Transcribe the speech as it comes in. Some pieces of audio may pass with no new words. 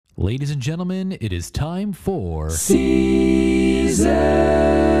Ladies and gentlemen, it is time for Season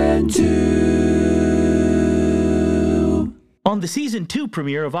 2. On the Season 2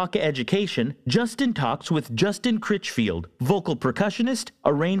 premiere of Aka Education, Justin talks with Justin Critchfield, vocal percussionist,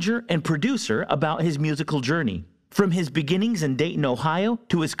 arranger, and producer about his musical journey. From his beginnings in Dayton, Ohio,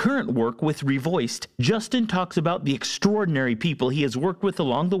 to his current work with Revoiced, Justin talks about the extraordinary people he has worked with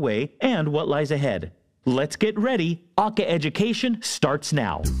along the way and what lies ahead. Let's get ready. Aka Education starts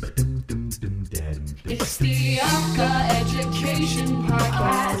now. It's the Aka Education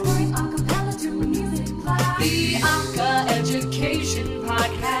Podcast. Exploring acapella through music class. The Aka Education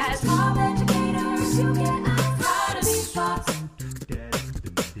Podcast. Pop educators who get outside of these box.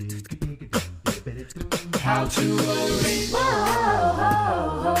 How to arrange.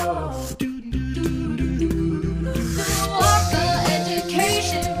 Aka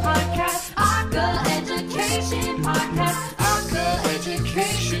Education Podcast. Aka Education Podcast. Aka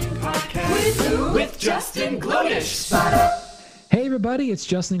Education Podcast. With Justin Glodish. Hey everybody, it's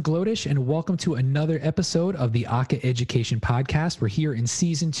Justin Glodish, and welcome to another episode of the Aka Education Podcast. We're here in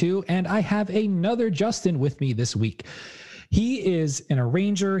Season 2, and I have another Justin with me this week. He is an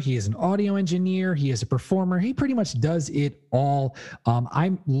arranger, he is an audio engineer, he is a performer, he pretty much does it all.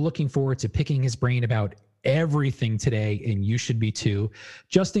 I'm looking forward to picking his brain about everything today, and you should be too.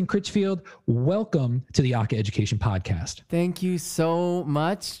 Justin Critchfield, welcome to the Aka Education Podcast. Thank you so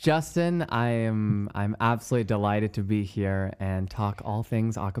much, Justin. I'm absolutely delighted to be here and talk all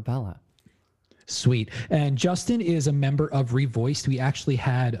things a cappella. Sweet. And Justin is a member of Revoiced. We actually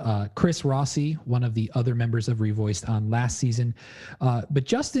had Chris Rossi, one of the other members of Revoiced, on last season. But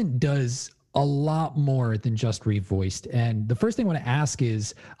Justin does a lot more than just Revoiced. And the first thing I want to ask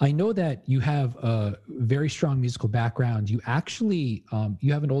is, I know that you have a very strong musical background. You actually,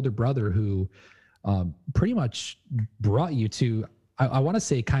 you have an older brother who pretty much brought you to, I want to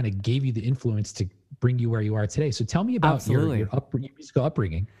say, kind of gave you the influence to bring you where you are today. So tell me about your musical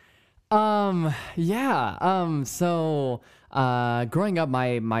upbringing. So growing up,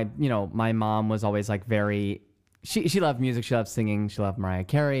 my mom was always like very, she loved music, she loved singing, she loved Mariah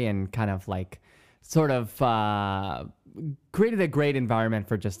Carey, and kind of like sort of created a great environment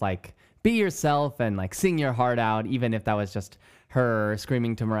for just like be yourself and like sing your heart out, even if that was just her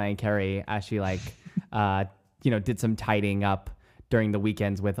screaming to Mariah Carey as she like did some tidying up during the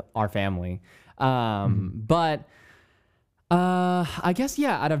weekends with our family. But I guess,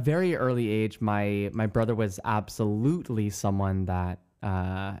 at a very early age, my brother was absolutely someone that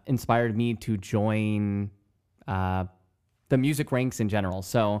inspired me to join the music ranks in general.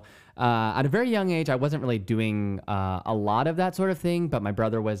 So at a very young age, I wasn't really doing a lot of that sort of thing, but my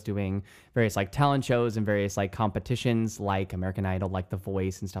brother was doing various like talent shows and various like competitions like American Idol, like The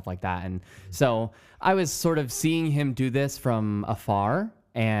Voice and stuff like that. And so I was sort of seeing him do this from afar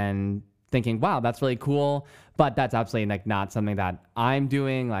and thinking, wow, that's really cool, but that's absolutely like not something that I'm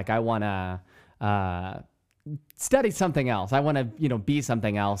doing. Like I want to study something else. I want to, be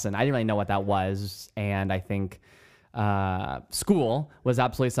something else. And I didn't really know what that was. And I think school was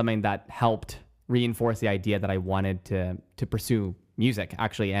absolutely something that helped reinforce the idea that I wanted to pursue music,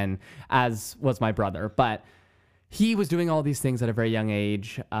 actually, and as was my brother. But he was doing all these things at a very young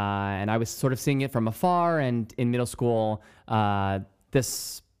age, and I was sort of seeing it from afar. And in middle school,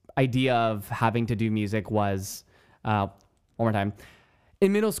 this idea of having to do music was, one more time.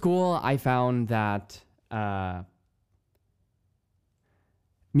 In middle school, I found that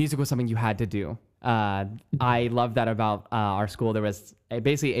music was something you had to do. I love that about our school. There was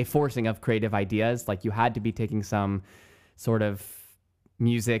basically a forcing of creative ideas. Like you had to be taking some sort of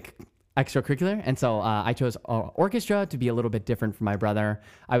music extracurricular. And so I chose orchestra to be a little bit different from my brother.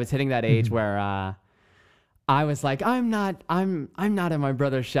 I was hitting that age where I was like, I'm not in my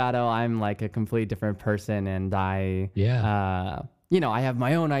brother's shadow. I'm like a completely different person. And I have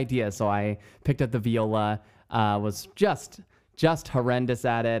my own ideas. So I picked up the viola, was just horrendous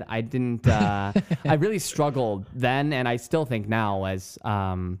at it. I didn't, I really struggled then. And I still think now as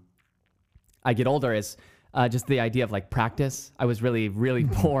I get older is just the idea of like practice. I was really, really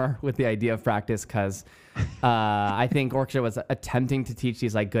poor with the idea of practice because I think orchestra was attempting to teach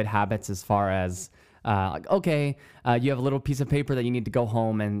these like good habits as far as you have a little piece of paper that you need to go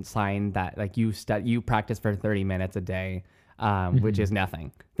home and sign that like you practice for 30 minutes a day, which is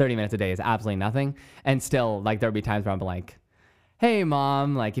nothing. 30 minutes a day is absolutely nothing. And still, like, there'll be times where I'm like, hey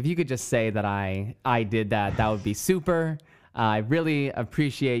mom, like if you could just say that I did that, that would be super. I really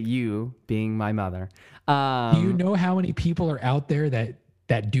appreciate you being my mother. Do you know how many people are out there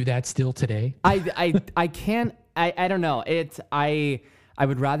that do that still today? I can't, I don't know. I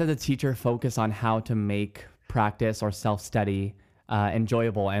would rather the teacher focus on how to make practice or self-study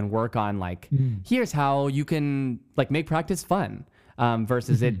enjoyable and work on like, here's how you can like make practice fun.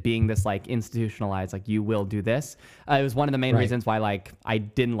 Versus it being this like institutionalized, like you will do this. It was one of the main reasons why like I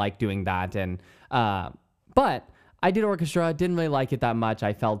didn't like doing that. And but I did orchestra, didn't really like it that much.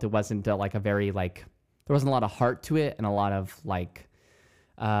 I felt it wasn't like a very like, there wasn't a lot of heart to it, and a lot of like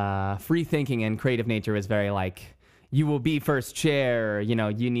free thinking and creative nature is very like, you will be first chair, you know,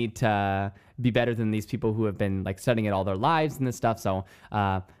 you need to be better than these people who have been like studying it all their lives and this stuff. So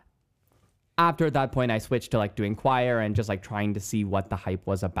after that point, I switched to like doing choir and just like trying to see what the hype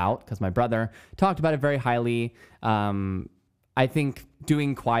was about, because my brother talked about it very highly. I think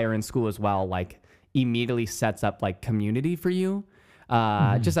doing choir in school as well, like immediately sets up like community for you.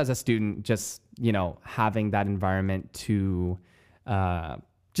 Just as a student, just, you know, having that environment to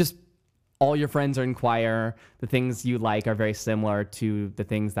just all your friends are in choir. The things you like are very similar to the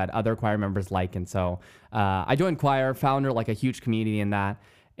things that other choir members like. And so I joined choir, found like a huge community in that,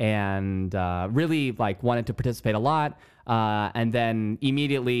 and really like wanted to participate a lot. And then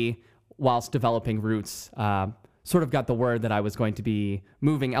immediately, whilst developing roots, sort of got the word that I was going to be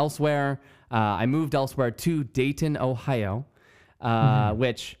moving elsewhere. I moved elsewhere to Dayton, Ohio,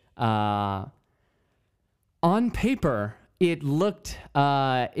 which on paper, it looked,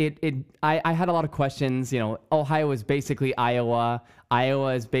 I had a lot of questions. You know, Ohio is basically Iowa.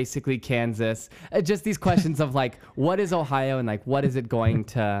 Iowa is basically Kansas. Just these questions of like, what is Ohio, and like, what is it going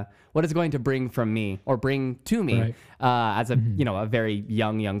to bring from me or bring to me as a, you know, a very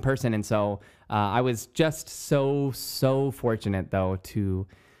young person. And so I was just so fortunate though to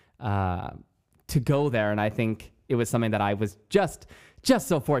go there. And I think it was something that I was just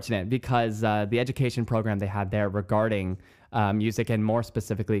so fortunate, because the education program they had there regarding music, and more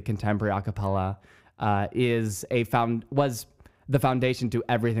specifically contemporary a cappella, was the foundation to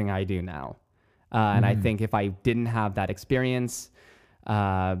everything I do now. And I think if I didn't have that experience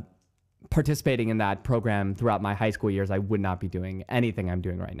participating in that program throughout my high school years, I would not be doing anything I'm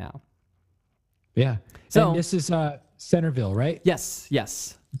doing right now. Yeah. So and this is Centerville, right? Yes.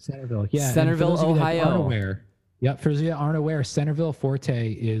 Centerville. Yeah. Centerville, Ohio. For those of you that aren't aware, Centerville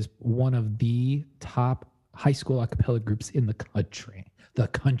Forte is one of the top high school a cappella groups in the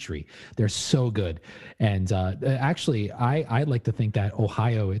country. They're so good. And actually, I like to think that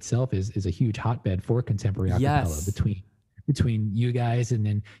Ohio itself is a huge hotbed for contemporary a cappella between you guys, and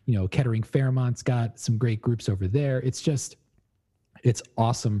then, you know, Kettering Fairmont's got some great groups over there. It's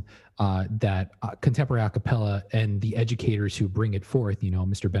awesome that contemporary a cappella and the educators who bring it forth, you know,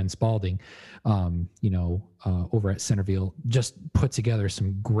 Mr. Ben Spalding, over at Centerville, just put together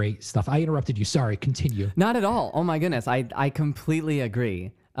some great stuff. I interrupted you. Sorry, continue. Not at all. Oh my goodness. I completely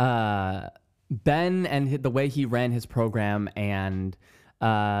agree. Ben and the way he ran his program, and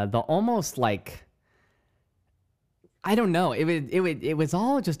the almost like, I don't know. It was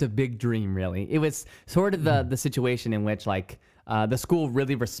all just a big dream, really. It was sort of the situation in which like the school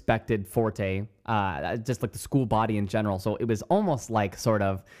really respected Forte, just like the school body in general. So it was almost like sort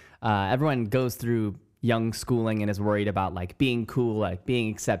of everyone goes through young schooling and is worried about like being cool, like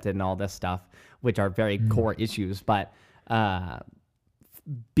being accepted and all this stuff, which are very core issues. But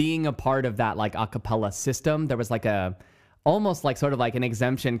being a part of that like a cappella system, there was like almost like sort of like an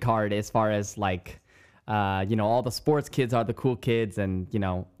exemption card as far as like, all the sports kids are the cool kids, and, you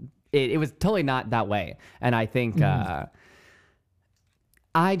know, it was totally not that way. And I think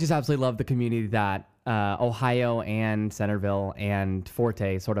I just absolutely love the community that Ohio and Centerville and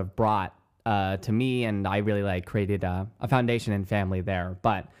Forte sort of brought to me, and I really like created a foundation and family there.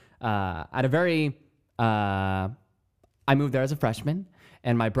 But I moved there as a freshman,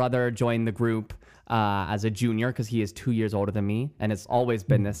 and my brother joined the group as a junior because he is 2 years older than me, and it's always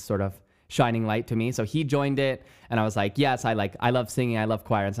been this sort of shining light to me. So he joined it, and I was like, yes, I love singing, I love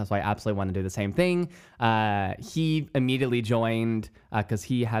choir, and stuff, so I absolutely want to do the same thing. He immediately joined because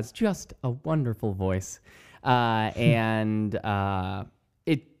he has just a wonderful voice, and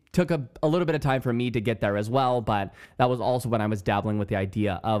it took a little bit of time for me to get there as well, but that was also when I was dabbling with the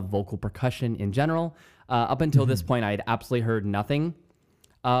idea of vocal percussion in general. Up until this point, I had absolutely heard nothing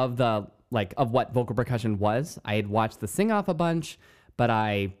of what vocal percussion was. I had watched the Sing Off a bunch, but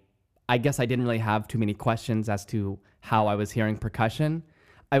I guess I didn't really have too many questions as to how I was hearing percussion.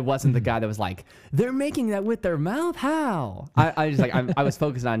 I wasn't the guy that was like, they're making that with their mouth? How? I was like, I was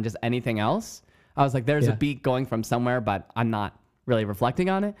focused on just anything else. I was like, there's a beat going from somewhere, but I'm not really reflecting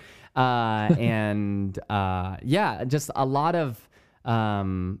on it. Just a lot of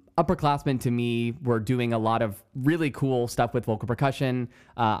upperclassmen to me were doing a lot of really cool stuff with vocal percussion.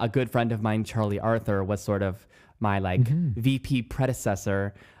 A good friend of mine, Charlie Arthur, was sort of my VP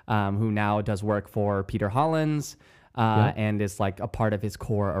predecessor, who now does work for Peter Hollins. and is like a part of his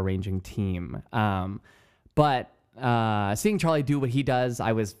core arranging team. But seeing Charlie do what he does,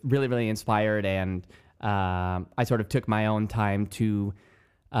 I was really, really inspired, and I sort of took my own time to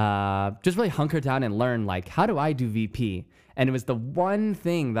just really hunker down and learn, like, how do I do VP? And it was the one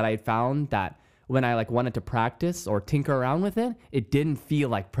thing that I found that when I like wanted to practice or tinker around with it, it didn't feel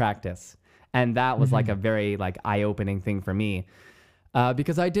like practice. And that was like a very like eye-opening thing for me.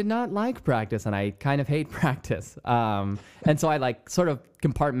 Because I did not like practice and I kind of hate practice. And so I like sort of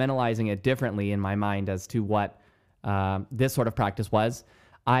compartmentalizing it differently in my mind as to what this sort of practice was.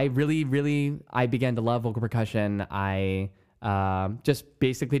 I began to love vocal percussion. I just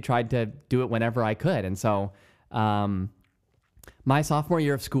basically tried to do it whenever I could. And so my sophomore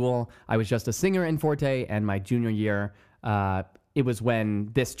year of school, I was just a singer in Forte, and my junior year, it was when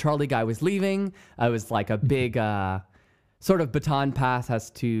this Charlie guy was leaving. I was like a big sort of baton pass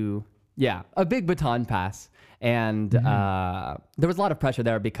a big baton pass. And there was a lot of pressure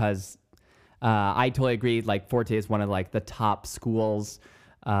there because I totally agree. Like Forte is one of like the top schools,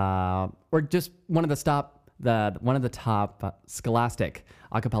 or just one of the top scholastic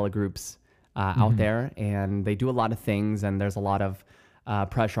a cappella groups out there, and they do a lot of things, and there's a lot of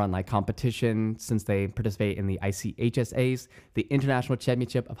pressure on like competition since they participate in the ICHSAs, the International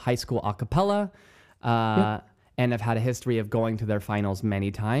Championship of High School a cappella, and have had a history of going to their finals many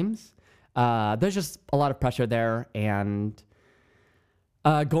times. There's just a lot of pressure there, and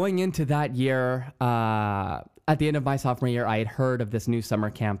going into that year, at the end of my sophomore year, I had heard of this new summer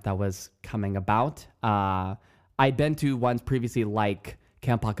camp that was coming about. I'd been to ones previously like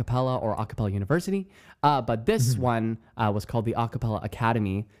Camp Acapella or Acapella University, but this one was called the Acapella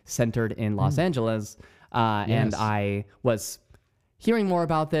Academy, centered in Los Angeles, and I was hearing more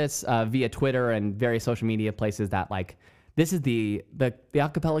about this via Twitter and various social media places that like, this is the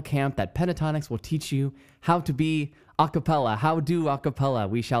acapella camp that Pentatonics will teach you how to be acapella, how do acapella,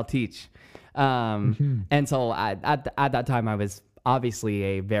 we shall teach. And so at that time, I was obviously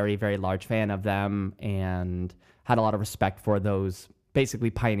a very, very large fan of them and had a lot of respect for those basically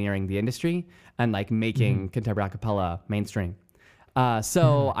pioneering the industry and like making contemporary acapella mainstream.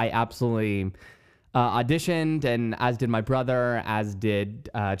 So I absolutely auditioned, and as did my brother, as did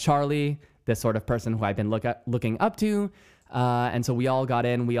Charlie, this sort of person who I've been looking up to. And so we all got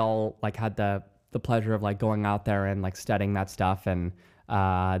in. We all like had the pleasure of like going out there and like studying that stuff, and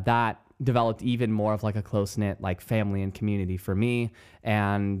that developed even more of like a close-knit like family and community for me,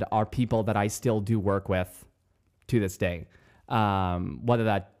 and are people that I still do work with to this day. Whether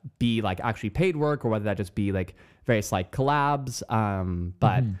that be like actually paid work or whether that just be like various like collabs.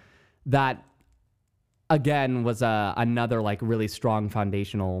 But that again was another like really strong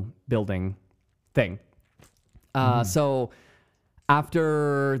foundational building thing. So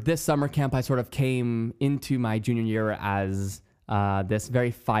after this summer camp, I sort of came into my junior year as this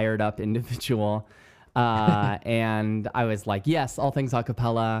very fired up individual. And I was like, yes, all things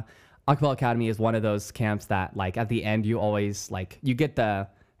acapella. Acapella Academy is one of those camps that like at the end you always like, you get the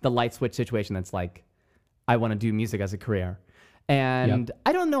light switch situation that's like, I want to do music as a career. And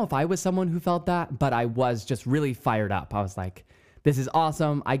I don't know if I was someone who felt that, but I was just really fired up. I was like, this is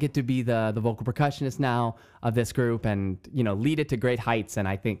awesome. I get to be the vocal percussionist now of this group and, you know, lead it to great heights. And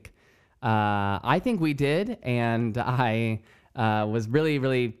I think we did. And I was really,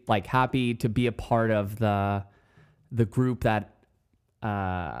 really like happy to be a part of the group that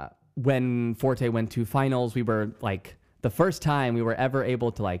when Forte went to finals, we were like the first time we were ever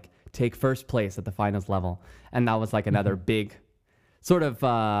able to like take first place at the finals level. And that was like another big sort of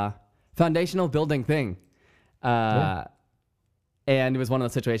foundational building thing. And it was one of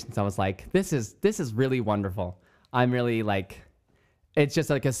those situations I was like, this is really wonderful. I'm really like, it's just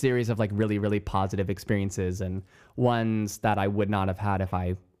like a series of like really, really positive experiences, and ones that I would not have had if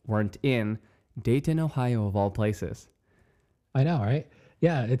I weren't in Dayton, Ohio, of all places. I know, right?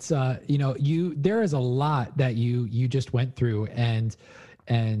 Yeah, it's you know, there is a lot that you just went through, and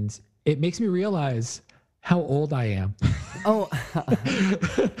it makes me realize how old I am. Oh,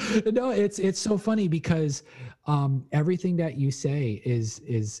 no, it's so funny because everything that you say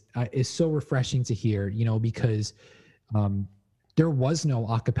is so refreshing to hear, you know, because there was no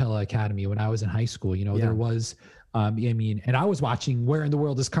acapella academy when I was in high school. You know, there was, I mean, and I was watching Where in the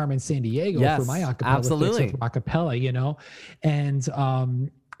World is Carmen Sandiego for my acapella, absolutely, acapella, you know,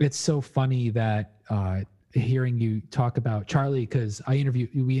 and it's so funny that hearing you talk about Charlie, because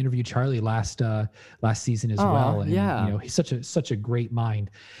we interviewed Charlie last season as well, and you know, he's such a great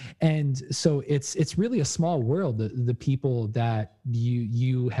mind, and so it's really a small world. The people that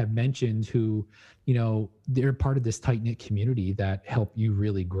you have mentioned who, you know, they're part of this tight knit community that help you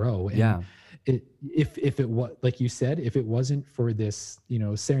really grow. And, if it was, like you said, if it wasn't for this,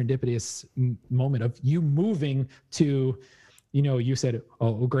 serendipitous moment of you moving to, you said,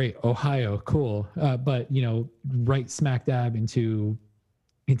 oh, great, Ohio, cool. But, right smack dab into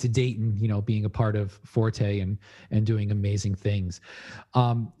Dayton, being a part of Forte and doing amazing things.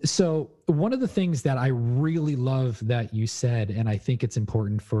 So one of the things that I really love that you said, and I think it's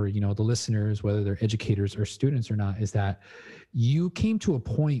important for, the listeners, whether they're educators or students or not, is that you came to a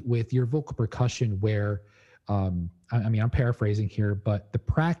point with your vocal percussion where, I'm paraphrasing here, but the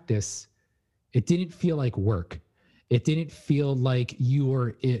practice, it didn't feel like work. It didn't feel like it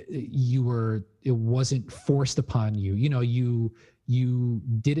wasn't forced upon you. You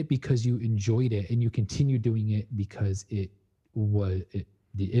did it because you enjoyed it, and you continue doing it because it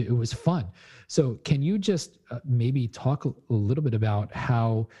was fun. So can you just maybe talk a little bit about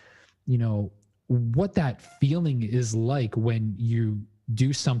how, what that feeling is like when you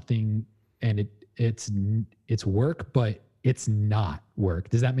do something and it's work, but it's not work?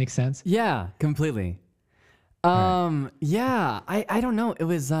 Does that make sense? Yeah, completely. Yeah, I don't know. It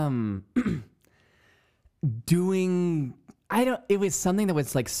was, it was something that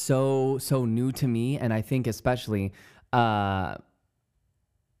was like so new to me. And I think especially, I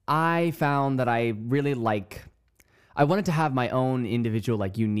found that I really I wanted to have my own individual,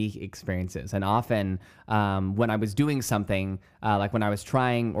 like unique experiences. And often, when I was doing something, like when I was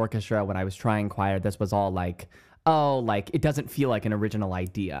trying orchestra, when I was trying choir, this was all like, it doesn't feel like an original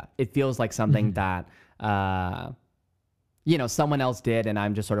idea. It feels like something that, someone else did, and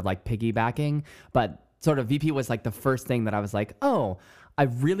I'm just sort of like piggybacking. But sort of VP was like the first thing that I was like, oh, I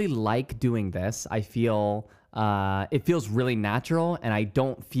really like doing this. I feel, it feels really natural, and I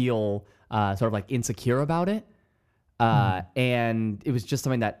don't feel sort of like insecure about it. And it was just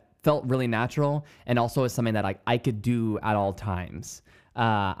something that felt really natural, and also is something that I could do at all times.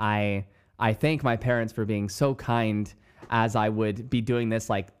 I thank my parents for being so kind, as I would be doing this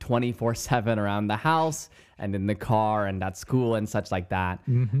like 24/7 around the house and in the car and at school and such like that.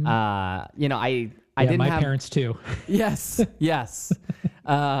 Mm-hmm. I didn't my have parents too. Yes.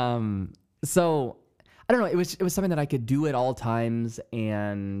 So I don't know. It was something that I could do at all times,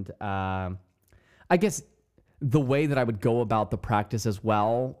 and I guess the way that I would go about the practice as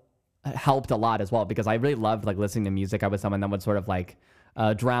well helped a lot as well, because I really loved like listening to music. I was someone that would sort of like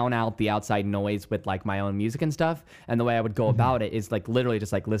drown out the outside noise with like my own music and stuff. And the way I would go about it is like literally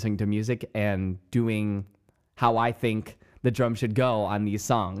just like listening to music and doing how I think the drum should go on these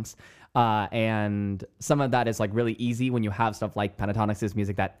songs. And some of that is like really easy when you have stuff like Pentatonix's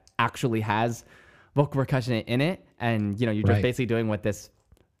music that actually has vocal percussion in it. And, you're just basically doing what this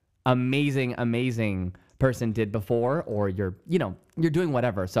amazing person did before, or you're doing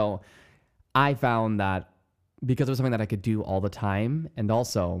whatever. So I found that because it was something that I could do all the time, and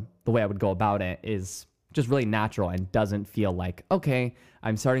also the way I would go about it is just really natural and doesn't feel like, okay,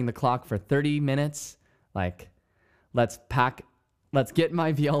 I'm starting the clock for 30 minutes. Like, let's get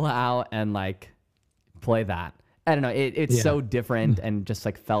my viola out and like play that. I don't know. It's so different and just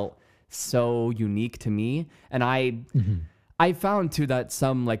like felt so unique to me. And I found too that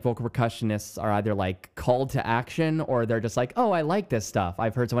some like vocal percussionists are either like called to action, or they're just like, oh, I like this stuff.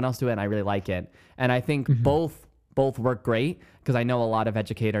 I've heard someone else do it and I really like it. And I think both work great, because I know a lot of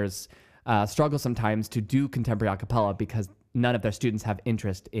educators struggle sometimes to do contemporary a cappella because none of their students have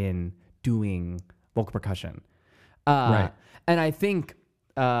interest in doing vocal percussion. And I think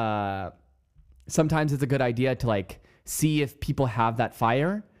sometimes it's a good idea to like see if people have that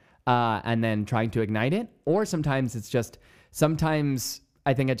fire and then trying to ignite it. Or sometimes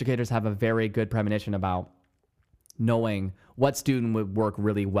I think educators have a very good premonition about knowing what student would work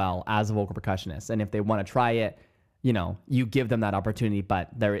really well as a vocal percussionist. And if they want to try it, you give them that opportunity, but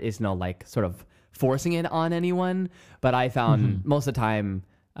there is no like sort of forcing it on anyone. But I found most of the time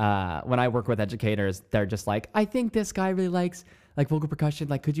when I work with educators, they're just like, I think this guy really likes like vocal percussion.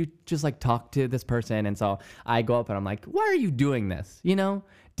 Like, could you just like talk to this person? And so I go up and I'm like, why are you doing this?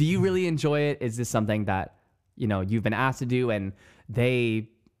 Do you really enjoy it? Is this something that, you've been asked to do? And they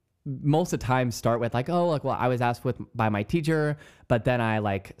most of the time start with like, oh, like, well, I was asked by my teacher, but then I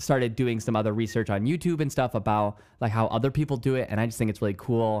like started doing some other research on YouTube and stuff about like how other people do it. And I just think it's really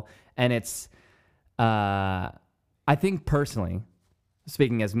cool. And it's, I think personally,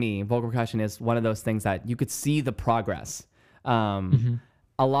 speaking as me, vocal percussion is one of those things that you could see the progress. A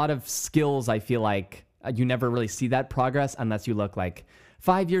lot of skills, I feel like you never really see that progress unless you look like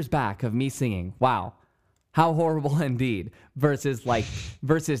 5 years back of me singing. Wow, how horrible indeed. Versus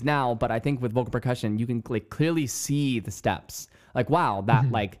now. But I think with vocal percussion, you can like clearly see the steps. Like, wow,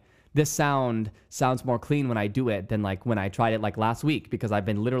 that like this sounds more clean when I do it than like when I tried it like last week, because I've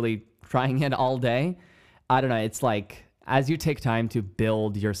been literally trying it all day. I don't know. It's like, as you take time to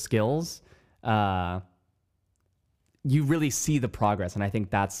build your skills, you really see the progress. And I think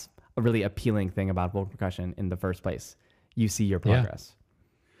that's a really appealing thing about vocal percussion in the first place. You see your progress.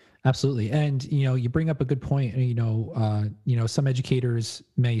 Absolutely. And, you bring up a good point. Some educators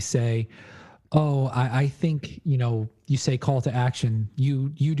may say, oh, I think, you say call to action, you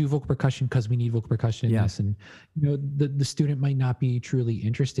do vocal percussion because we need vocal percussion in this. And, the student might not be truly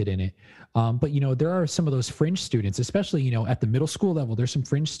interested in it. But, there are some of those fringe students, especially, at the middle school level, there's some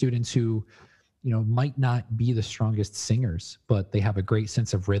fringe students who, might not be the strongest singers, but they have a great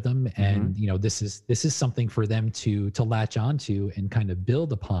sense of rhythm. And, this is something for them to latch onto and kind of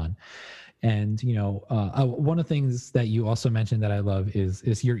build upon. And, one of the things that you also mentioned that I love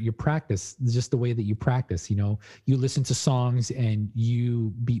is your practice, just the way that you practice. You listen to songs and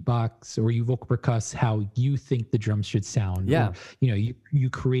you beatbox or you vocal percuss how you think the drums should sound. Yeah. Or, you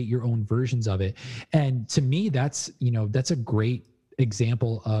create your own versions of it. And to me, that's a great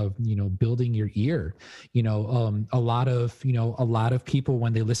example of building your ear. A lot of people,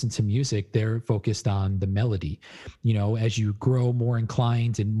 when they listen to music, they're focused on the melody. As you grow more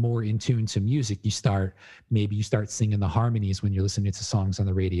inclined and more in tune to music, you start singing the harmonies when you're listening to songs on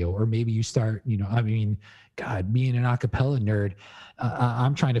the radio, or maybe you start God, being an acapella nerd,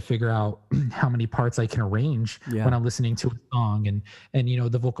 I'm trying to figure out how many parts I can arrange when I'm listening to a song, and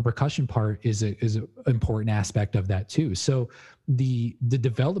the vocal percussion part is an important aspect of that too. So the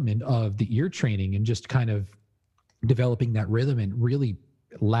development of the ear training and just kind of developing that rhythm and really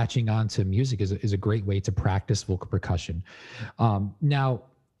latching onto music is a great way to practice vocal percussion. Now,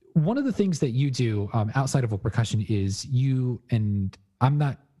 one of the things that you do outside of vocal percussion is you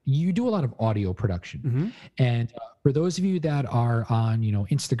do a lot of audio production. Mm-hmm. And for those of you that are on,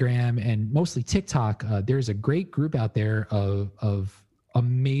 Instagram and mostly TikTok, there's a great group out there of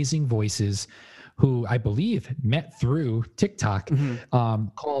amazing voices who I believe met through TikTok,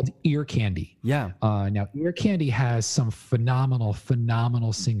 called Ear Candy. Yeah. Now, Ear Candy has some phenomenal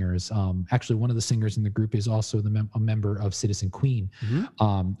singers. Actually, one of the singers in the group is also a member of Citizen Queen,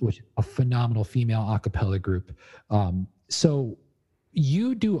 which is a phenomenal female a cappella group. So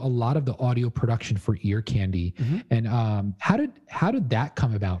you do a lot of the audio production for Ear Candy. And how did that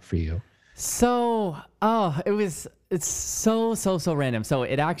come about for you? So, it's so random. So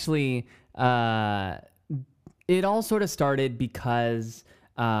it actually, it all sort of started because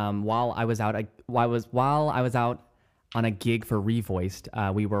while I was out on a gig for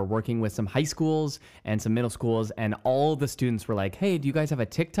Revoiced, we were working with some high schools and some middle schools, and all the students were like, "Hey, do you guys have a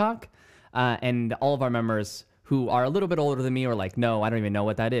TikTok?" And all of our members who are a little bit older than me were like, "No, I don't even know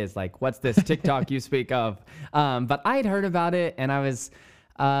what that is. Like, what's this TikTok you speak of?" But I had heard about it, and I was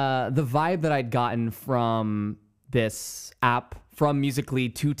the vibe that I'd gotten from this app, from Musical.ly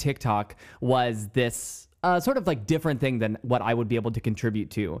to TikTok, was this sort of like different thing than what I would be able to contribute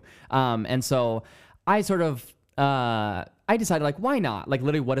to. And so I sort of I decided, like, why not? Like,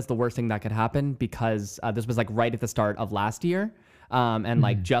 literally, what is the worst thing that could happen? Because this was like right at the start of last year. And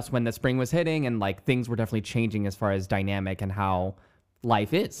like just when the spring was hitting, and like things were definitely changing as far as dynamic and how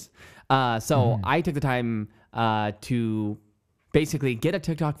life is. So I took the time to basically get a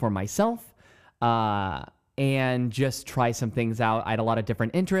TikTok for myself and just try some things out. I had a lot of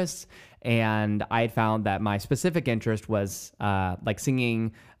different interests, and I had found that my specific interest was like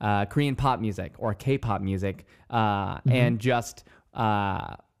singing Korean pop music or K-pop music, and just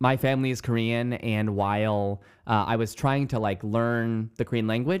my family is Korean, and while I was trying to like learn the Korean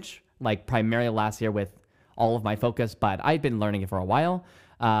language, like primarily last year with all of my focus, but I'd been learning it for a while.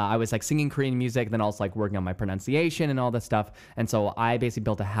 I was like singing Korean music, then also like working on my pronunciation and all this stuff. And so I basically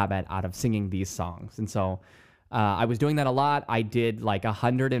built a habit out of singing these songs. And so I was doing that a lot. I did like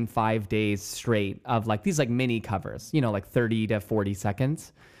 105 days straight of like these like mini covers, like 30 to 40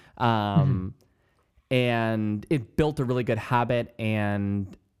 seconds. And it built a really good habit.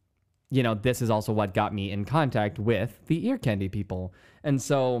 And this is also what got me in contact with the Ear Candy people. And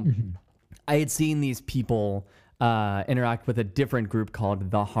so I had seen these people interact with a different group called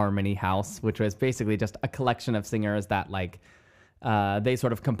The Harmony House, which was basically just a collection of singers that like they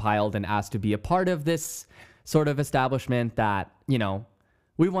sort of compiled and asked to be a part of this sort of establishment that,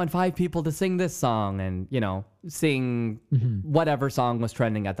 we want 5 people to sing this song and, sing whatever song was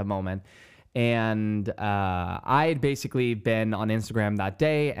trending at the moment. And I had basically been on Instagram that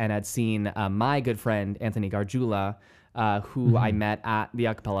day and had seen my good friend, Anthony Gargiula, who I met at the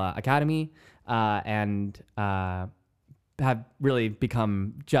Acapella Academy, and have really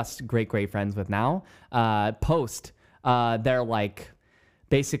become just great friends with now, post their like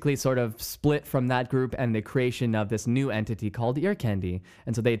basically sort of split from that group and the creation of this new entity called Ear Candy.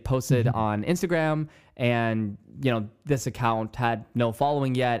 And so they posted on Instagram, and this account had no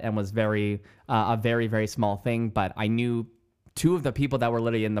following yet and was a very, very small thing. But I knew two of the people that were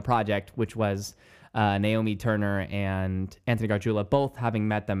literally in the project, which was Naomi Turner and Anthony Gargiula, both having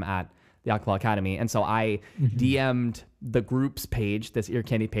met them at the Acapella Academy. And so I DM'd the group's page, this Ear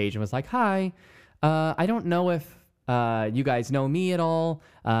Candy page, and was like, hi, I don't know if you guys know me at all.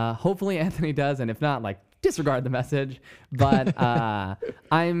 Hopefully Anthony does. And if not, like, disregard the message. But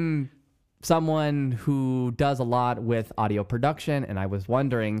I'm someone who does a lot with audio production, and I was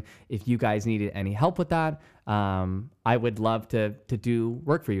wondering if you guys needed any help with that. I would love to do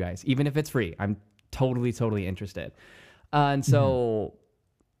work for you guys, even if it's free. I'm totally interested. And so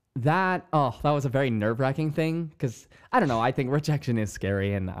that was a very nerve-wracking thing, because I don't know, I think rejection is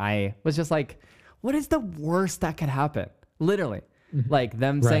scary, and I was just like, what is the worst that could happen? Literally. Like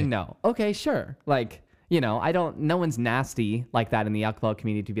them saying no. Okay, sure. Like, no one's nasty like that in the acapella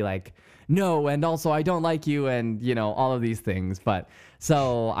community to be like, no, and also I don't like you, and all of these things. But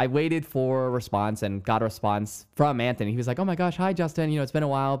so I waited for a response and got a response from Anthony. He was like, oh my gosh, hi Justin, it's been a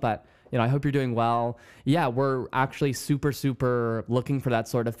while, but I hope you're doing well. Yeah, we're actually super looking for that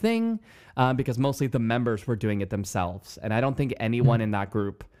sort of thing, because mostly the members were doing it themselves. And I don't think anyone in that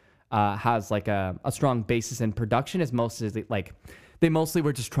group has like a strong basis in production. Is mostly like they mostly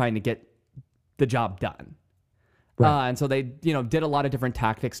were just trying to get the job done. Right. And so they, did a lot of different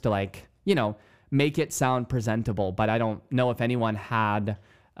tactics to like, make it sound presentable. But I don't know if anyone had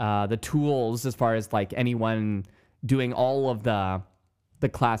the tools as far as like anyone doing all of the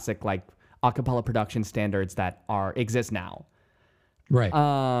classic like acapella production standards that exist now. Right.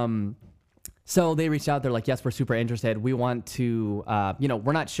 So they reached out. They're like, yes, we're super interested. We want to,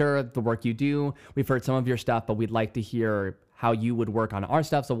 we're not sure the work you do. We've heard some of your stuff, but we'd like to hear how you would work on our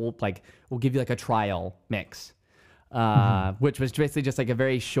stuff. So we'll give you like a trial mix, which was basically just like a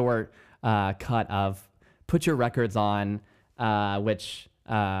very short cut of put your records on, which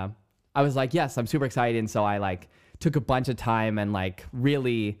I was like, yes, I'm super excited. And so I like took a bunch of time and like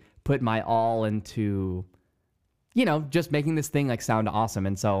really put my all into just making this thing like sound awesome.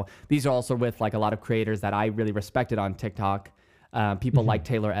 And so these are also with like a lot of creators that I really respected on TikTok. People like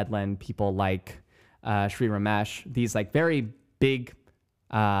Taylor Edlin, people like Sri Ramesh, these like very big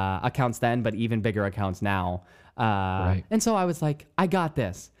accounts then, but even bigger accounts now. Right. And so I was like, I got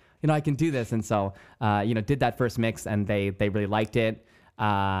this, I can do this. And so, did that first mix, and they really liked it.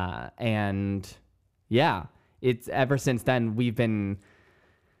 And yeah, it's ever since then we've been,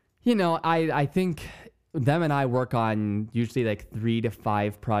 I think them and I work on usually like 3 to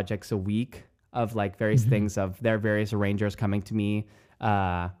 5 projects a week of like various things, of their various arrangers coming to me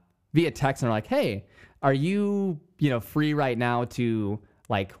via text and are like, hey, are you, free right now to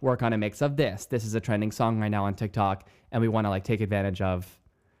like work on a mix of this? This is a trending song right now on TikTok, and we want to like take advantage of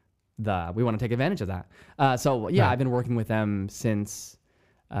that. So yeah, right. I've been working with them since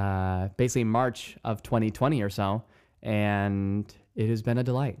basically March of 2020 or so, and it has been a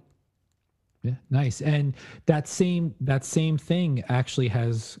delight. Yeah, nice. And that same thing actually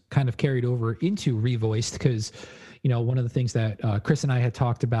has kind of carried over into Revoiced, because one of the things that Chris and I had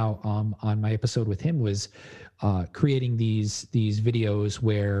talked about on my episode with him was creating these videos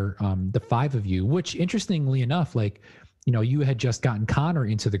where the 5 of you, which interestingly enough, like you had just gotten Connor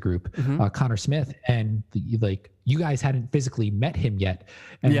into the group, Connor Smith, and you guys hadn't physically met him yet,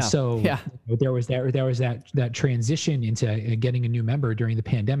 and there was that transition into getting a new member during the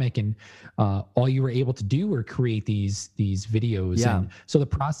pandemic, and all you were able to do were create these videos. And so the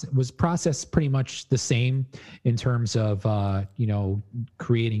process pretty much the same in terms of doing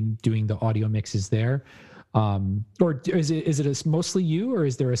the audio mixes there, or is it mostly you, or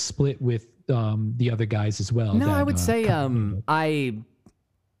is there a split with the other guys as well? No, I would say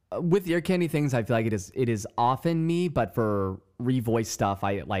with Ear Candy things, I feel like it is often me, but for Revoice stuff,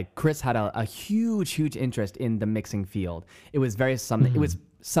 I like Chris had a huge interest in the mixing field. It was it was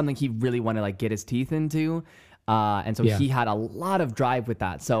something he really wanted to like get his teeth into, and so he had a lot of drive with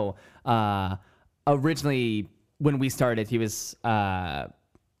that. So originally when we started, he was I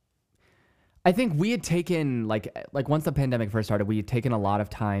think we had taken like once the pandemic first started, we had taken a lot of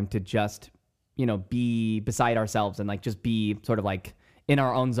time to just be beside ourselves and like just be sort of like in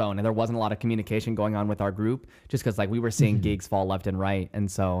our own zone, and there wasn't a lot of communication going on with our group, just because like we were seeing gigs fall left and right. And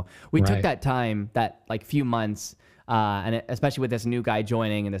so we took that time, that like few months, and especially with this new guy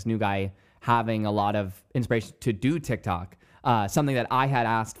joining and this new guy having a lot of inspiration to do TikTok, something that I had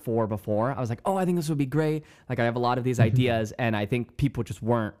asked for before. I was like, oh, I think this would be great. Like I have a lot of these ideas, and I think people just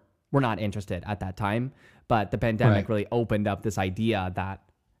weren't were not interested at that time. But the pandemic really opened up this idea that,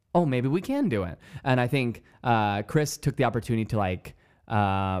 oh, maybe we can do it. And I think Chris took the opportunity to like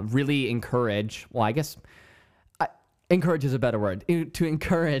really encourage, well, I guess encourage is a better word, to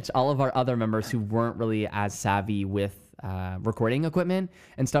encourage all of our other members who weren't really as savvy with recording equipment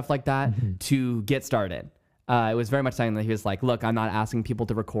and stuff like that to get started. It was very much something that he was like, look, I'm not asking people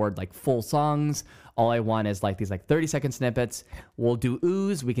to record like full songs. All I want is like these like 30-second snippets. We'll do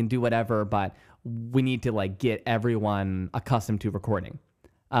ooze, we can do whatever, but we need to like get everyone accustomed to recording.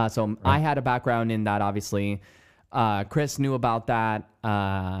 So I had a background in that, obviously. Chris knew about that,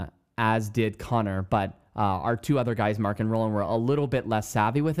 as did Connor, but our two other guys, Mark and Roland, were a little bit less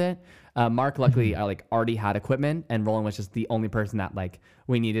savvy with it. Mark, luckily, like already had equipment, and Roland was just the only person that like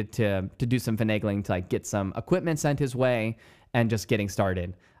we needed to do some finagling to like get some equipment sent his way and just getting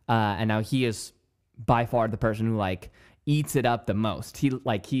started. And now he is by far the person who like eats it up the most. He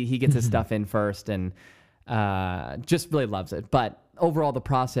gets his stuff in first and just really loves it. But overall, the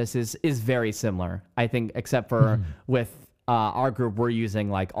process is very similar, I think, except for with our group, we're using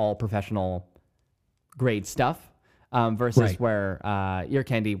like all professional grade stuff versus where Ear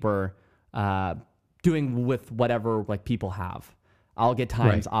Candy we're doing with whatever like people have. I'll get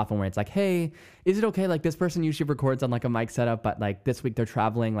times often where it's like, hey, is it okay? Like this person usually records on like a mic setup, but like this week they're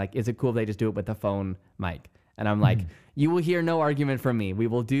traveling. Like, is it cool if they just do it with the phone mic? And I'm like, you will hear no argument from me. We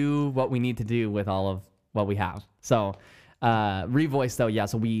will do what we need to do with all of what we have. So Revoice though, yeah.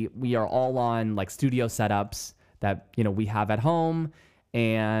 So we are all on like studio setups that, you know, we have at home.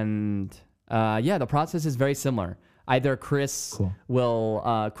 And the process is very similar. Either Chris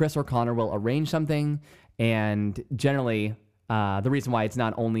Chris or Connor will arrange something, and generally the reason why it's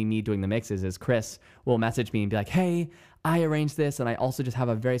not only me doing the mixes is Chris will message me and be like, hey, I arranged this and I also just have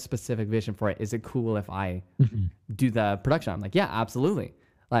a very specific vision for it. Is it cool if I do the production? I'm like, yeah, absolutely.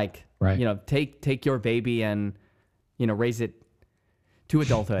 Like, you know, take your baby and, you know, raise it to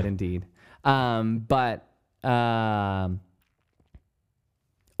adulthood indeed.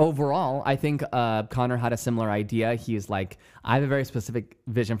 Overall, I think Connor had a similar idea. He's like, I have a very specific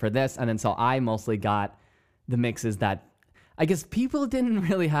vision for this. And then so I mostly got the mixes that I guess people didn't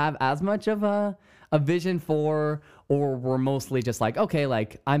really have as much of a vision for, or were mostly just like, okay,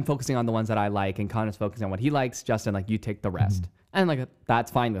 like I'm focusing on the ones that I like and Connor's focusing on what he likes. Justin, like you take the rest. And like,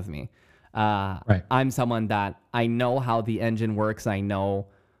 that's fine with me. I'm someone that I know how the engine works. I know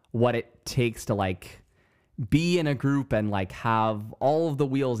what it takes to like be in a group and like have all of the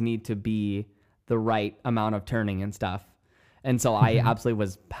wheels need to be the right amount of turning and stuff. And so I absolutely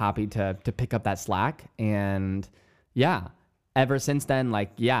was happy to pick up that slack. And yeah, ever since then,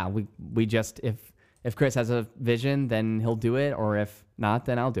 like, yeah, we just, if Chris has a vision, then he'll do it. Or if not,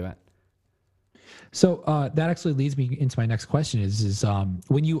 then I'll do it. So that actually leads me into my next question is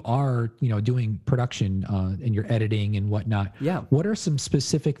when you are, you know, doing production and you're editing and whatnot, what are some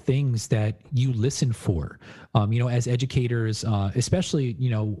specific things that you listen for? You know, as educators, especially, you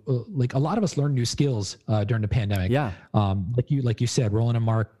know, like a lot of us learn new skills during the pandemic. Like you said, Roland and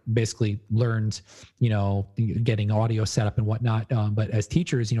Mark basically learned, you know, getting audio set up and whatnot. But as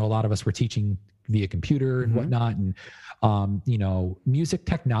teachers, you know, a lot of us were teaching via computer and whatnot. And, you know, music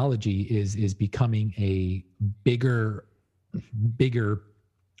technology is becoming a bigger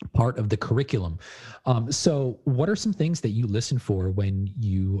part of the curriculum. So what are some things that you listen for when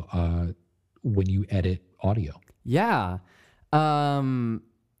you edit audio? Yeah. I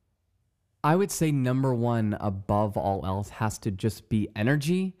would say number one above all else has to just be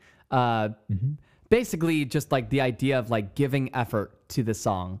energy. Basically just like the idea of like giving effort to the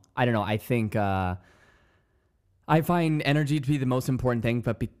song. I don't know. I think, I find energy to be the most important thing,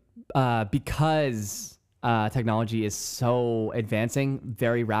 but because technology is so advancing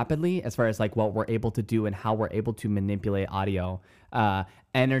very rapidly as far as like what we're able to do and how we're able to manipulate audio,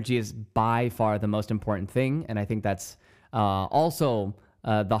 energy is by far the most important thing. And I think that's also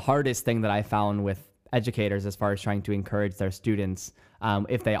the hardest thing that I found with educators as far as trying to encourage their students,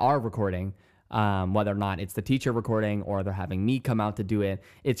 if they are recording, whether or not it's the teacher recording or they're having me come out to do it.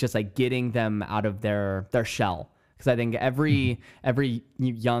 It's just like getting them out of their shell. Because I think every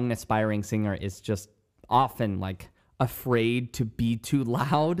young aspiring singer is just often like afraid to be too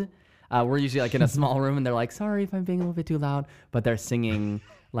loud. We're usually like in a small room and they're like, sorry if I'm being a little bit too loud, but they're singing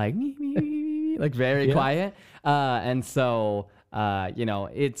like me, me, me, me, like very quiet. And so, you know,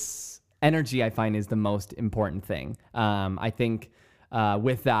 it's energy I find is the most important thing. I think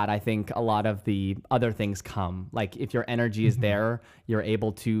with that, I think a lot of the other things come. Like if your energy is there, you're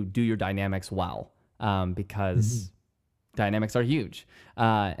able to do your dynamics well, because dynamics are huge.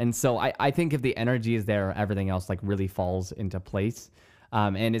 And so I think if the energy is there, everything else like really falls into place.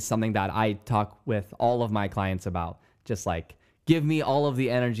 And it's something that I talk with all of my clients about. Just like, give me all of the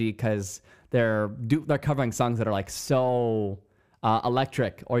energy, because they're covering songs that are like so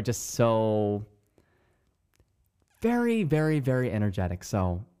electric or just so very, very, very energetic.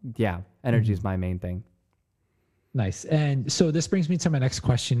 So yeah, energy is my main thing. Nice. And so this brings me to my next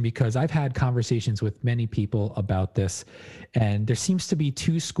question, because I've had conversations with many people about this, and there seems to be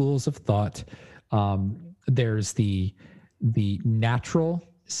two schools of thought. There's the natural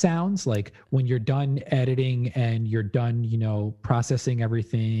sounds, like when you're done editing and you're done, processing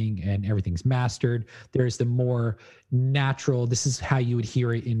everything and everything's mastered. There's the more natural, this is how you would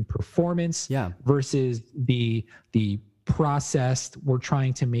hear it in performance, versus the processed, we're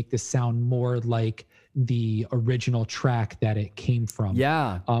trying to make this sound more like the original track that it came from.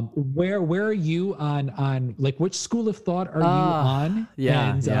 Where are you on like, which school of thought are you on?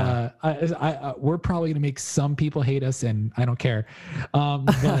 We're probably gonna make some people hate us, and I don't care,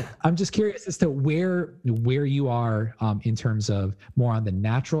 but I'm just curious as to where you are in terms of more on the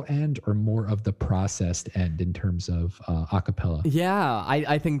natural end or more of the processed end in terms of acapella.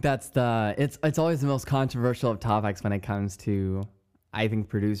 I think that's it's always the most controversial of topics when it comes to, I think,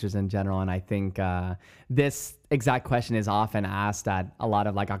 producers in general. And I think this exact question is often asked at a lot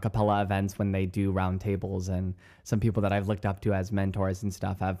of like a cappella events when they do roundtables, and some people that I've looked up to as mentors and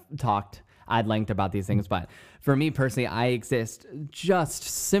stuff have talked at length about these things. But for me personally, I exist just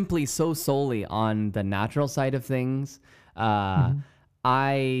simply so solely on the natural side of things. I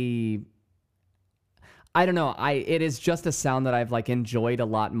don't know. It is just a sound that I've like enjoyed a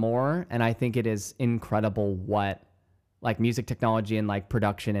lot more. And I think it is incredible what like music technology and like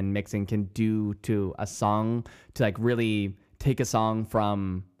production and mixing can do to a song, to like really take a song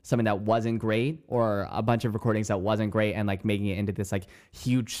from something that wasn't great or a bunch of recordings that wasn't great and like making it into this like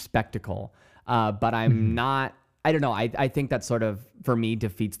huge spectacle. But I'm not, I don't know. I think that sort of, for me,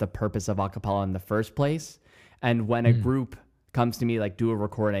 defeats the purpose of acapella in the first place. And when a group comes to me, like do a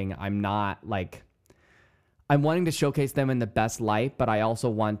recording, I'm not like, I'm wanting to showcase them in the best light, but I also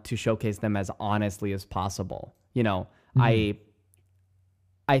want to showcase them as honestly as possible.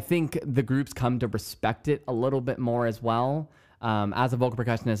 I think the groups come to respect it a little bit more as well. As a vocal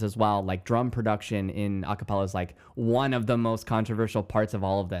percussionist as well, like drum production in acapella is like one of the most controversial parts of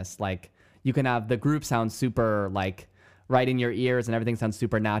all of this. Like you can have the group sound super like right in your ears and everything sounds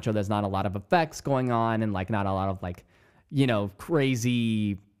super natural. There's not a lot of effects going on and like not a lot of like,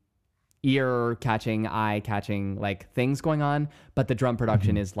 crazy ear catching, eye catching like things going on. But the drum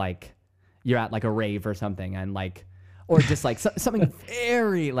production is like, you're at like a rave or something, and like, or just like something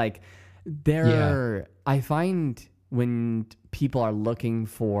very like I find when people are looking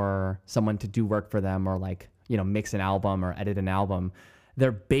for someone to do work for them or like, mix an album or edit an album,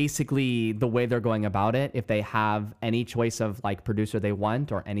 they're basically, the way they're going about it, if they have any choice of like producer they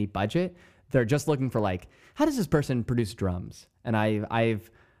want or any budget, they're just looking for like, how does this person produce drums? And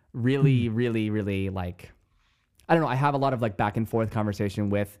I've really, really, really like, I don't know, I have a lot of like back and forth conversation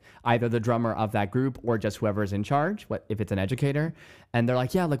with either the drummer of that group or just whoever's in charge, if it's an educator. And they're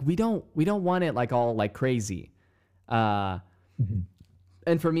like, yeah, like we don't want it like all like crazy. And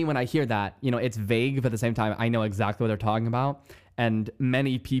for me, when I hear that, it's vague, but at the same time, I know exactly what they're talking about. And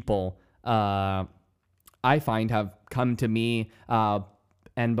many people I find have come to me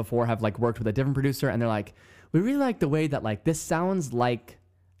and before have like worked with a different producer, and they're like, we really like the way that like this sounds like,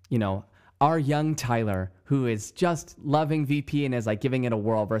 our young Tyler, who is just loving VP and is like giving it a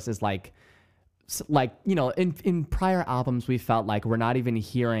whirl, versus like in prior albums we felt like we're not even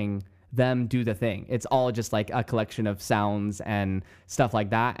hearing them do the thing. It's all just like a collection of sounds and stuff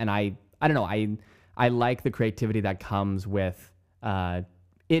like that. And I don't know, I like the creativity that comes with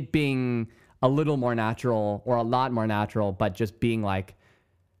it being a little more natural or a lot more natural, but just being like,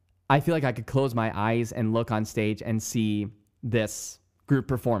 I feel like I could close my eyes and look on stage and see this group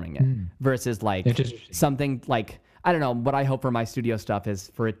performing it versus like something like, I don't know, what I hope for my studio stuff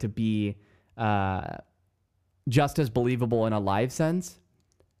is for it to be just as believable in a live sense.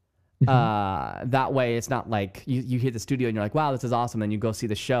 That way it's not like you hit the studio and you're like, wow, this is awesome. Then you go see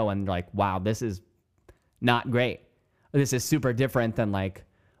the show and you're like, wow, this is not great. This is super different than like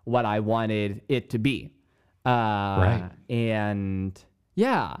what I wanted it to be. Right. And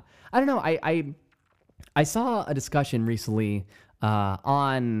yeah, I don't know. I saw a discussion recently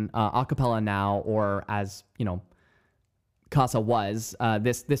on Acapella Now, or as Casa was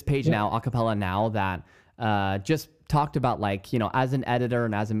this page now, Acapella Now, that just talked about like, as an editor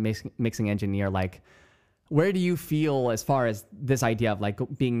and as a mixing engineer, like where do you feel as far as this idea of like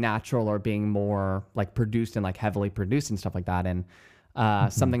being natural or being more like produced and like heavily produced and stuff like that? And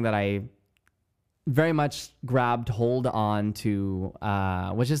something that very much grabbed hold on to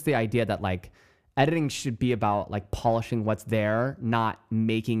was just the idea that like editing should be about like polishing what's there, not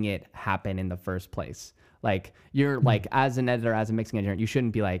making it happen in the first place. Like you're like, as an editor, as a mixing engineer, you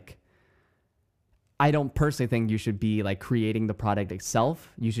shouldn't be like, I don't personally think you should be like creating the product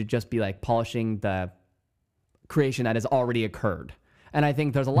itself. You should just be like polishing the creation that has already occurred. And I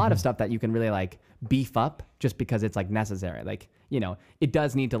think there's a lot of stuff that you can really like beef up just because it's like necessary. Like, you know, it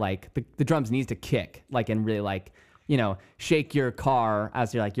does need to like, the drums needs to kick, like, and really like, you know, shake your car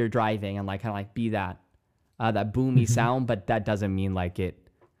as you're driving and like kind of like be that that boomy sound, but that doesn't mean like it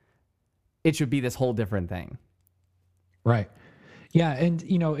should be this whole different thing. Right. Yeah, and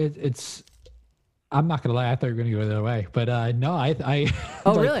you know, it's I'm not gonna lie, I thought you were gonna go the other way, but no, I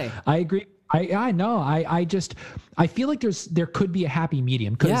Oh, like, really? I agree. I know. I just I feel like there could be a happy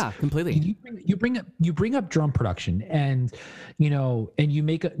medium. Yeah, completely. You bring up drum production, and you know, and you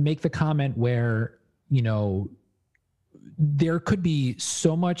make the comment where, you know, there could be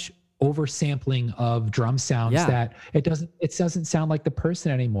so much oversampling of drum sounds that it doesn't sound like the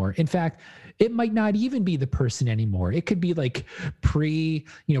person anymore. In fact, it might not even be the person anymore. It could be like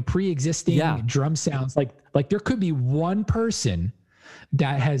pre-existing drum sounds. Like there could be one person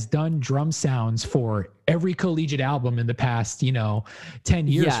that has done drum sounds for every collegiate album in the past, 10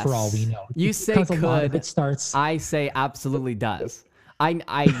 years for all we know. You say because could, a lot of it starts. I say absolutely does.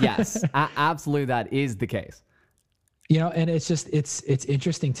 Yes, absolutely that is the case. And it's just, it's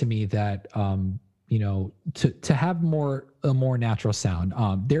interesting to me that, to have a more natural sound.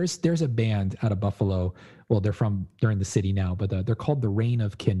 There's a band out of Buffalo. Well, they're in the city now, but they're called The Reign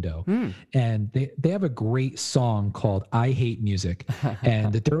of Kindo. And they have a great song called I Hate Music.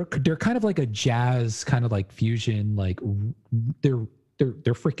 And they're kind of like a jazz, kind of like fusion, like they're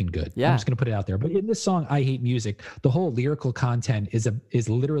freaking good. Yeah. I'm just going to put it out there. But in this song, I Hate Music, the whole lyrical content is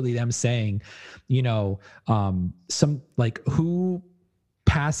literally them saying, some like who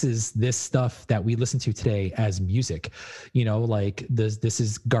passes this stuff that we listen to today as music, like this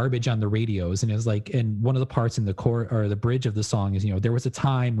is garbage on the radios. And it's like, and one of the parts in the core or the bridge of the song is, there was a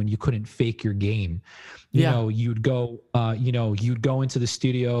time when you couldn't fake your game. You'd go into the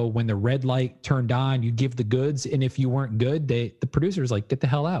studio when the red light turned on, you'd give the goods. And if you weren't good, the producer's like, get the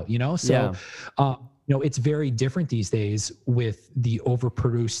hell out, So, it's very different these days with the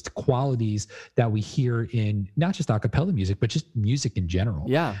overproduced qualities that we hear in not just a cappella music, but just music in general.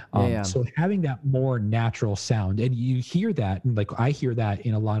 So having that more natural sound, and you hear that, and like I hear that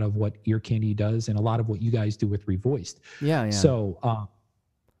in a lot of what Ear Candy does and a lot of what you guys do with Revoiced. So,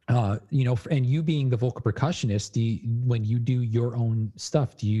 and you being the vocal percussionist, when you do your own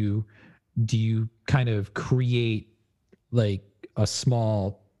stuff, do you kind of create like a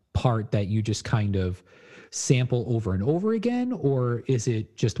small part that you just kind of sample over and over again, or is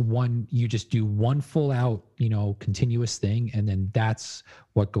it just you just do one full out, continuous thing, and then that's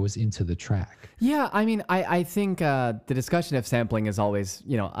what goes into the track? I mean, I think the discussion of sampling is always,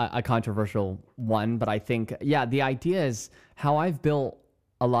 a controversial one, but I think, the idea is how I've built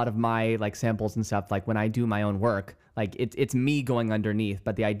a lot of my like samples and stuff, like when I do my own work, like it's me going underneath,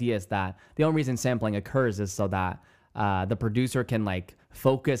 but the idea is that the only reason sampling occurs is so that the producer can like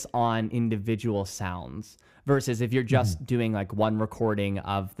focus on individual sounds, versus if you're just doing like one recording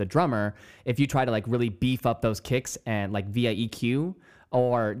of the drummer, if you try to like really beef up those kicks and like via EQ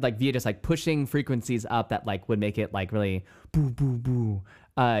or like via just like pushing frequencies up that like would make it like really boo boo boo,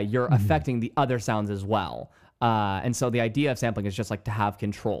 you're affecting the other sounds as well. And so the idea of sampling is just like to have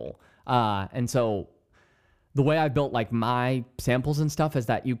control. And so the way I built like my samples and stuff is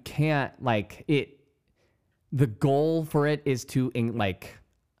that you can't like it. The goal for it is to like,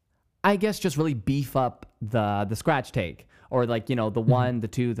 I guess, just really beef up the scratch take, or like, the 1, the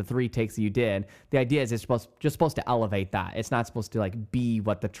 2, the 3 takes that you did. The idea is it's supposed to elevate that. It's not supposed to like be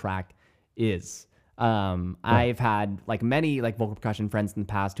what the track is. I've had like many like vocal percussion friends in the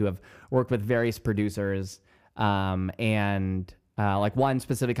past who have worked with various producers. And like one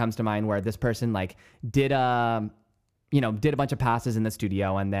specific comes to mind where this person like did a bunch of passes in the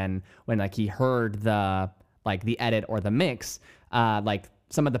studio. And then when like he heard the edit or the mix, like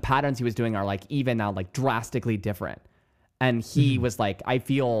some of the patterns he was doing are like even now like drastically different. And he was like, I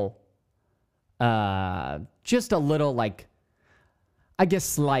feel just a little like, I guess,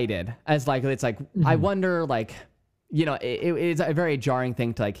 slighted, as like, it's like, I wonder like, it's a very jarring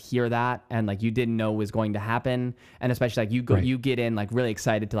thing to like hear that. And like, you didn't know was going to happen. And especially like you get in like really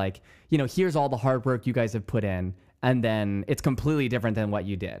excited to like, here's all the hard work you guys have put in. And then it's completely different than what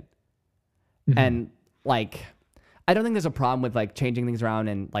you did. And like, I don't think there's a problem with like changing things around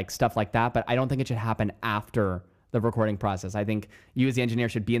and like stuff like that, but I don't think it should happen after the recording process. I think you as the engineer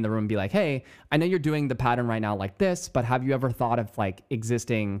should be in the room and be like, hey, I know you're doing the pattern right now like this, but have you ever thought of like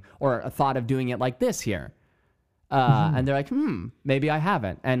existing or a thought of doing it like this here? And they're like, maybe I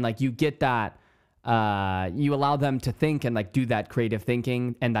haven't. And like you get that, you allow them to think and like do that creative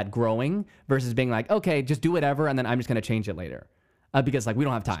thinking and that growing versus being like, okay, just do whatever. And then I'm just going to change it later. Because like we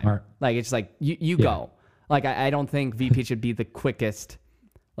don't have time. Smart. Like it's like you go. Like I don't think VP should be the quickest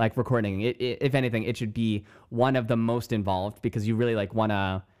like recording. If anything, it should be one of the most involved because you really like want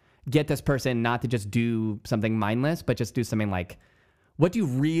to get this person not to just do something mindless, but just do something like, what do you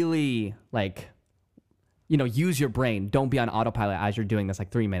really like, you know, use your brain. Don't be on autopilot as you're doing this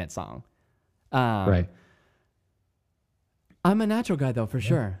like 3-minute song. Right. I'm a natural guy though, for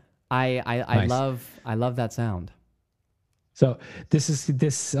sure. I Nice. love that sound. So this is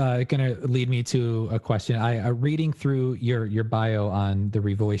going to lead me to a question. I reading through your bio on the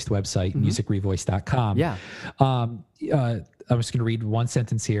Revoiced website, musicrevoiced.com. Yeah. I'm just going to read one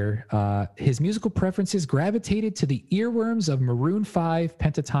sentence here. His musical preferences gravitated to the earworms of Maroon 5,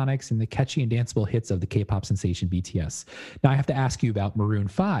 Pentatonix, and the catchy and danceable hits of the K-pop sensation BTS. Now I have to ask you about Maroon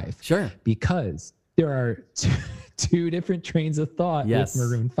 5. Sure. Because there are two different trains of thought Yes. with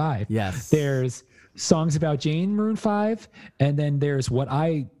Maroon 5. Yes. There's Songs About Jane, Maroon 5, and then there's what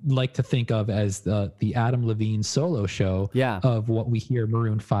I like to think of as the Adam Levine solo show of what we hear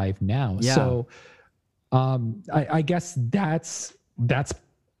Maroon 5 now. Yeah. So I guess that's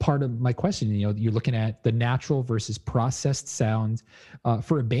part of my question. You know, you're looking at the natural versus processed sound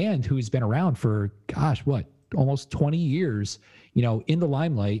for a band who's been around for, gosh, what, almost 20 years, you know, in the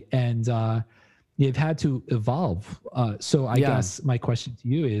limelight, and they've had to evolve. So I guess my question to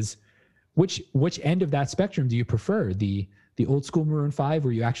you is, which end of that spectrum do you prefer? The old school Maroon 5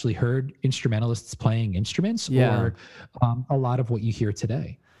 where you actually heard instrumentalists playing instruments, or a lot of what you hear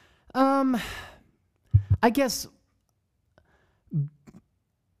today? I guess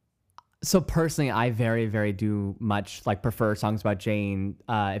so. Personally, I very, very do much like prefer Songs About Jane.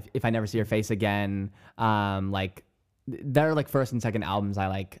 If I Never See Your Face Again, like their like first and second albums, I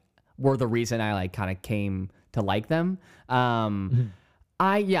like were the reason I like kind of came to like them.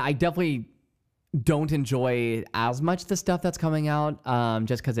 I definitely don't enjoy as much the stuff that's coming out,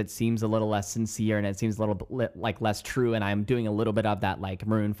 just because it seems a little less sincere and it seems a little bit like less true. And I'm doing a little bit of that like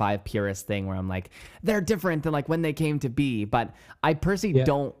Maroon 5 purist thing where I'm like, they're different than like when they came to be. But I personally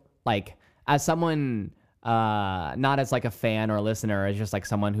don't like, as someone, not as like a fan or a listener, as just like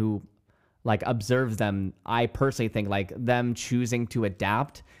someone who like observes them. I personally think like them choosing to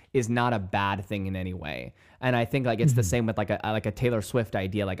adapt is not a bad thing in any way. And I think like it's the same with like a Taylor Swift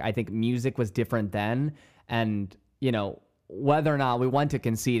idea. Like I think music was different then, and you know, whether or not we want to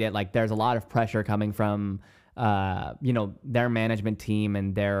concede it, like there's a lot of pressure coming from you know, their management team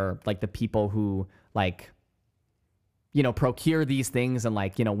and their like the people who like, you know, procure these things and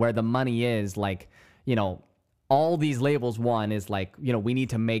like, you know, where the money is, like, you know, all these labels, one is like, you know, we need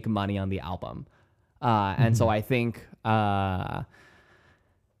to make money on the album. And so I think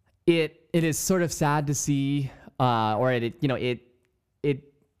it is sort of sad to see, or it, you know, it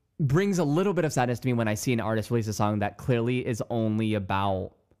brings a little bit of sadness to me when I see an artist release a song that clearly is only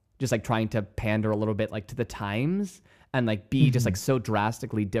about just like trying to pander a little bit like to the times and like be just like so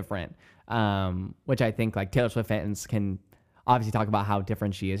drastically different. Which I think like Taylor Swift fans can obviously talk about how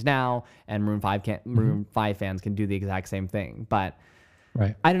different she is now, and Maroon 5 fans can do the exact same thing. But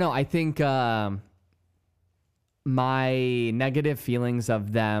I don't know. I think my negative feelings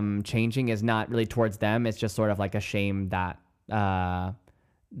of them changing is not really towards them. It's just sort of like a shame that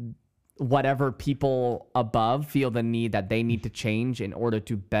whatever people above feel the need that they need to change in order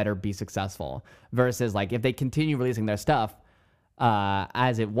to better be successful, versus like if they continue releasing their stuff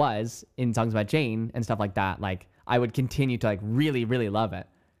as it was in Songs About Jane and stuff like that, like I would continue to like really, really love it.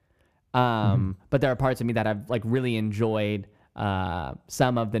 But there are parts of me that I've like really enjoyed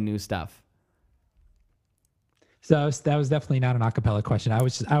some of the new stuff. So that was definitely not an acapella question. I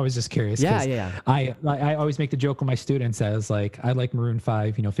was just curious. Yeah. I always make the joke with my students as like, I like Maroon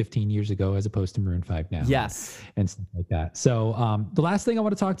 5, 15 years ago as opposed to Maroon 5 now. Yes. And stuff like that. So the last thing I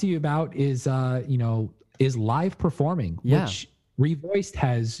want to talk to you about is, is live performing, which Revoiced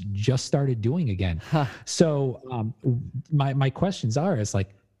has just started doing again. So my questions is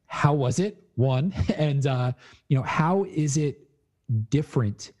like, how was it? One, and how is it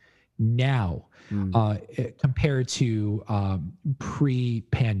different now compared to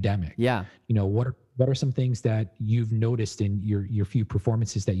pre-pandemic? Yeah. What are some things that you've noticed in your few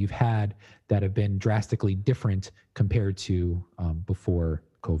performances that you've had that have been drastically different compared to before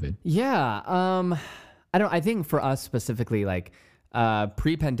COVID? Yeah. I think for us specifically, like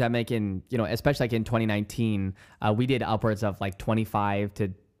pre-pandemic especially like in 2019, we did upwards of like 25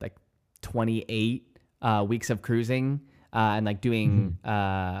 to like 28 weeks of cruising and like doing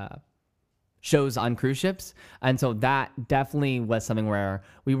shows on cruise ships. And so that definitely was something where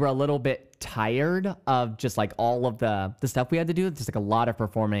we were a little bit tired of just like all of the stuff we had to do. Just like a lot of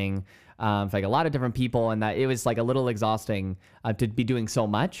performing for like a lot of different people, and that it was like a little exhausting to be doing so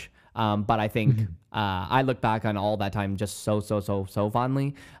much. But I think I look back on all that time just so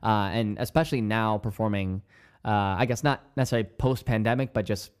fondly. And especially now performing, I guess not necessarily post-pandemic, but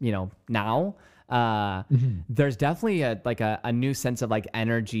just, now. There's definitely a new sense of like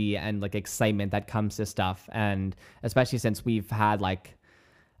energy and like excitement that comes to stuff. And especially since we've had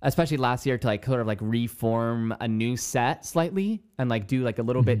especially last year to like sort of like reform a new set slightly and like do like a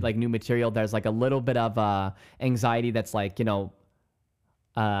little bit like new material. There's like a little bit of anxiety that's like,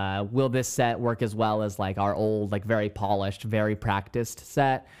 will this set work as well as like our old, like very polished, very practiced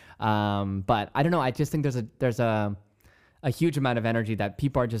set? But I don't know. I just think there's a huge amount of energy that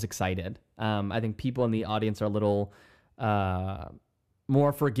people are just excited. I think people in the audience are a little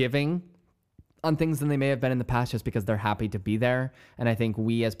more forgiving on things than they may have been in the past just because they're happy to be there. And I think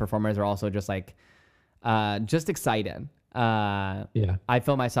we as performers are also just like, just excited. Yeah. I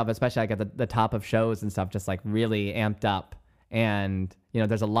feel myself, especially like at the top of shows and stuff, just like really amped up. And,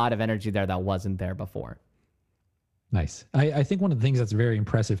 there's a lot of energy there that wasn't there before. Nice. I think one of the things that's very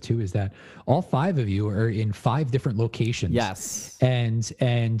impressive too is that all 5 of you are in 5 different locations. Yes.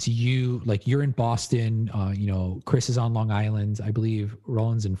 And you, like, you're in Boston, Chris is on Long Island, I believe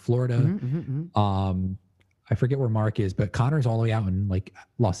Roland's in Florida. I forget where Mark is, but Connor's all the way out in like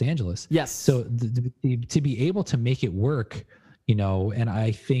Los Angeles. Yes. So to be able to make it work, and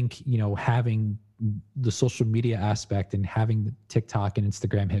I think, having the social media aspect and having the TikTok and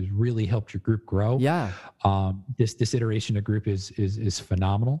Instagram has really helped your group grow. Yeah. This iteration of group is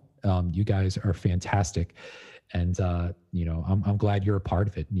phenomenal. You guys are fantastic. And, I'm glad you're a part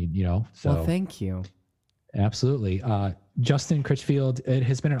of it, so. Well, thank you. Absolutely. Justin Critchfield, it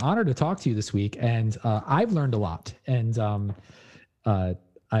has been an honor to talk to you this week. And, I've learned a lot, and,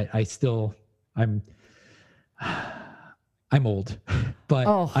 I'm old, but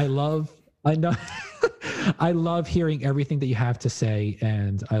I know I love hearing everything that you have to say,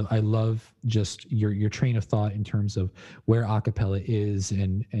 and I love just your train of thought in terms of where acapella is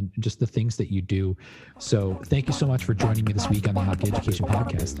and just the things that you do. So thank you so much for joining me this week on the Aka Education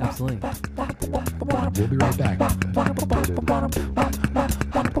Podcast. Absolutely. We'll be right back.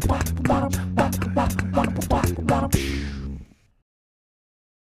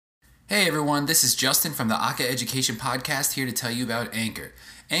 Hey everyone, this is Justin from the Aka Education Podcast here to tell you about Anchor.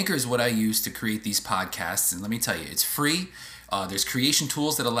 Anchor is what I use to create these podcasts, and let me tell you, it's free. There's creation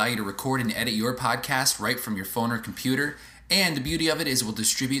tools that allow you to record and edit your podcast right from your phone or computer, and the beauty of it is it will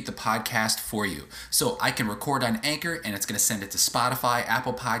distribute the podcast for you. So I can record on Anchor, and it's going to send it to Spotify,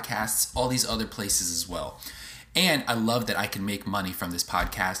 Apple Podcasts, all these other places as well. And I love that I can make money from this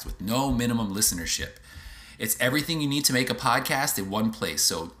podcast with no minimum listenership. It's everything you need to make a podcast in one place.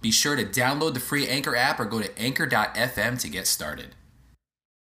 So be sure to download the free Anchor app or go to anchor.fm to get started.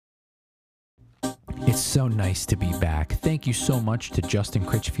 It's so nice to be back. Thank you so much to Justin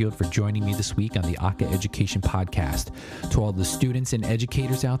Critchfield for joining me this week on the Aka Education Podcast. To all the students and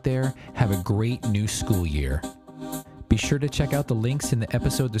educators out there, have a great new school year. Be sure to check out the links in the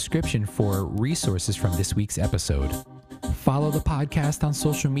episode description for resources from this week's episode. Follow the podcast on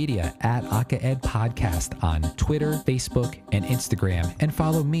social media at Aka Ed Podcast on Twitter, Facebook, and Instagram. And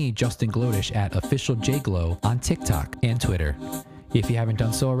follow me, Justin Glodish, at OfficialJGlow on TikTok and Twitter. If you haven't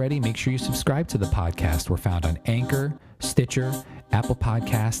done so already, make sure you subscribe to the podcast. We're found on Anchor, Stitcher, Apple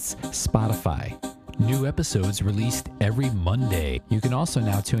Podcasts, Spotify. New episodes released every Monday. You can also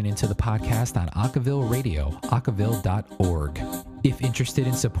now tune into the podcast on Akaville Radio, akaville.org. If interested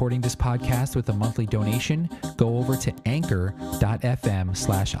in supporting this podcast with a monthly donation, go over to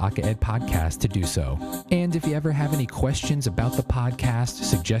anchor.fm/AkaEdPodcast to do so. And if you ever have any questions about the podcast,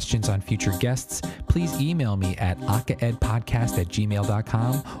 suggestions on future guests, please email me at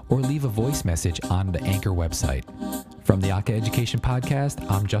akaedpodcast@gmail.com or leave a voice message on the Anchor website. From the Aka Education Podcast,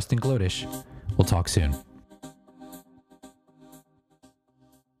 I'm Justin Glodish. We'll talk soon.